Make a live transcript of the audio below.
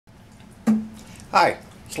Hi,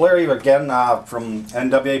 it's Larry again from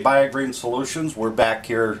NWA BioGreen Solutions. We're back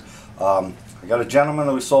here. I got a gentleman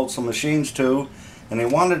that we sold some machines to, and he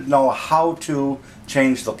wanted to know how to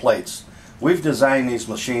change the plates. We've designed these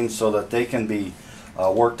machines so that they can be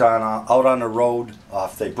worked on out on the road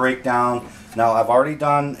if they break down. Now, I've already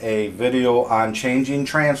done a video on changing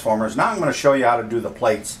transformers. Now I'm going to show you how to do the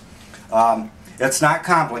plates. It's not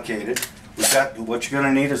complicated. What you're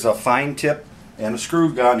going to need is a fine tip and a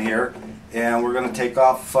screw gun here. And we're going to take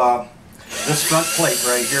off this front plate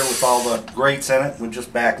right here with all the grates in it. We'll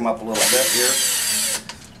just back them up a little bit here.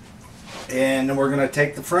 And then we're going to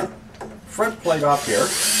take the front plate off here.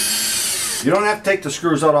 You don't have to take the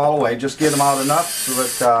screws out all the way. Just get them out enough so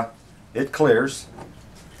that it clears.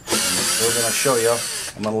 And we're going to show you.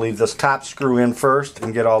 I'm going to leave this top screw in first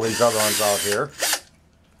and get all these other ones out here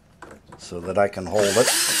so that I can hold it.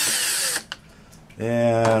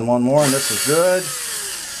 And one more, and this is good.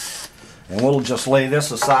 And we'll just lay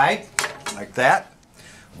this aside like that.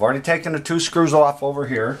 I've already taken the two screws off over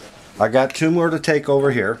here. I got two more to take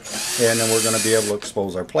over here, and then we're going to be able to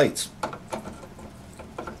expose our plates.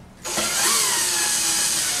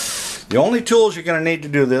 The only tools you're going to need to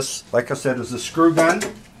do this, like I said, is the screw gun.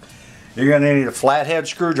 You're going to need a flathead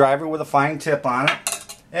screwdriver with a fine tip on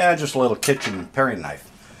it, and just a little kitchen paring knife.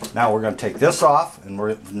 Now we're going to take this off,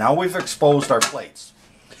 and now we've exposed our plates.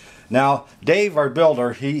 Now, Dave, our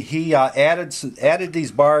builder, he added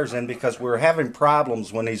these bars in because we were having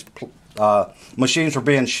problems when these machines were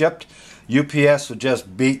being shipped. UPS was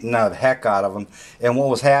just beating the heck out of them, and what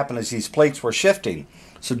was happening is these plates were shifting.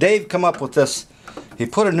 So Dave come up with this. He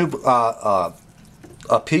put a new a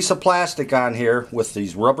piece of plastic on here with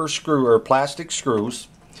these rubber screw or plastic screws,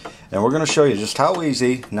 and we're going to show you just how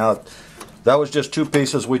easy. Now, that was just two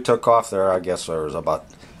pieces we took off there. I guess there was about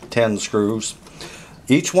 10 screws.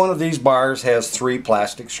 Each one of these bars has 3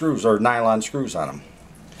 plastic screws or nylon screws on them.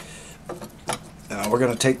 Now we're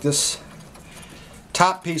going to take this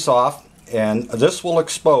top piece off, and this will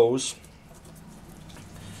expose,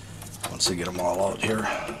 once I get them all out here.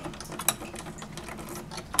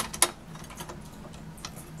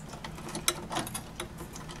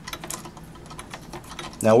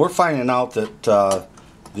 Now we're finding out that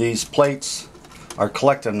these plates are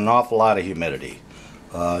collecting an awful lot of humidity.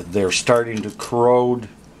 They're starting to corrode.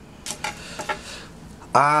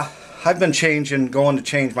 I've been going to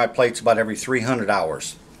change my plates about every 300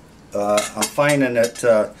 hours. I'm finding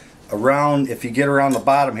that if you get around the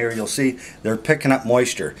bottom here, you'll see they're picking up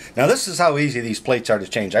moisture. Now this is how easy these plates are to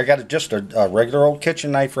change. I got just a regular old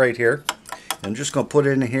kitchen knife right here. I'm just going to put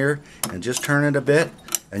it in here and just turn it a bit,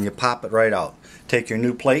 and you pop it right out. Take your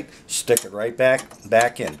new plate, stick it right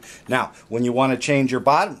back in. Now, when you want to change your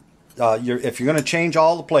bottom, if you're going to change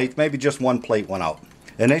all the plates, maybe just one plate went out,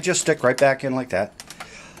 and they just stick right back in like that.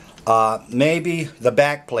 Maybe the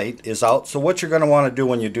back plate is out, so what you're going to want to do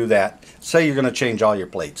when you do that, say you're going to change all your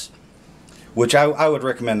plates, which I would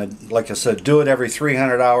recommend, like I said, do it every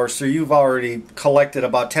 300 hours, so you've already collected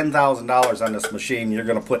about $10,000 on this machine. You're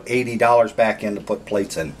going to put $80 back in to put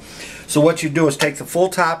plates in. So what you do is take the full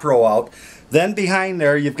top row out. Then behind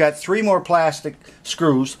there, you've got 3 more plastic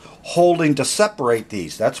screws holding to separate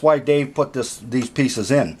these. That's why Dave put these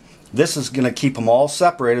pieces in. This is going to keep them all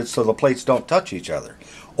separated so the plates don't touch each other.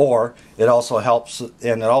 Or it also helps,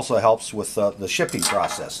 with the shipping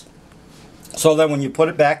process. So then when you put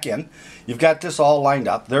it back in, you've got this all lined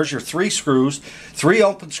up. There's your 3 screws, 3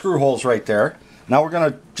 open screw holes right there. Now we're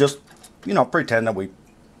going to just, pretend that we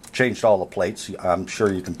changed all the plates. I'm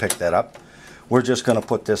sure you can pick that up. We're just going to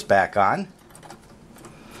put this back on.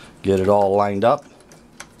 Get it all lined up.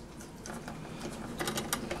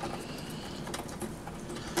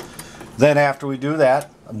 Then after we do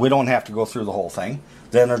that, we don't have to go through the whole thing.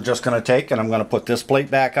 Then we're just going to take, and I'm going to put this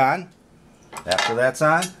plate back on. After that's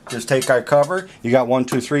on, just take our cover. You got 1,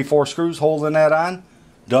 2, 3, 4 screws holding that on.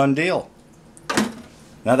 Done deal.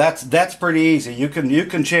 Now that's pretty easy. You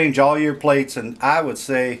can change all your plates, and I would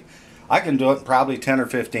say I can do it in probably 10 or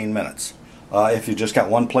 15 minutes. If you just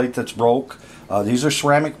got one plate that's broke. These are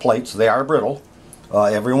ceramic plates. They are brittle.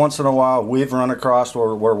 Every once in a while we've run across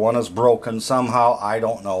where one is broken somehow. I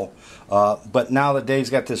don't know. But now that Dave's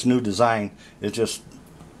got this new design, it just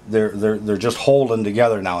they're just holding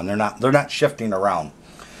together now, and they're not shifting around.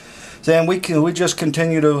 So, and we just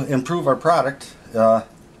continue to improve our product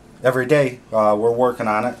every day. We're working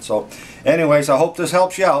on it. So anyways, I hope this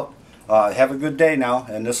helps you out. Have a good day now,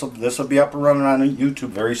 and this will be up and running on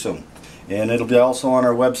YouTube very soon. And it'll be also on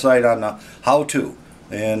our website on how-to.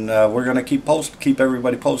 And we're going to keep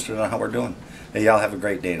everybody posted on how we're doing. Hey, y'all have a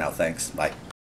great day now. Thanks. Bye.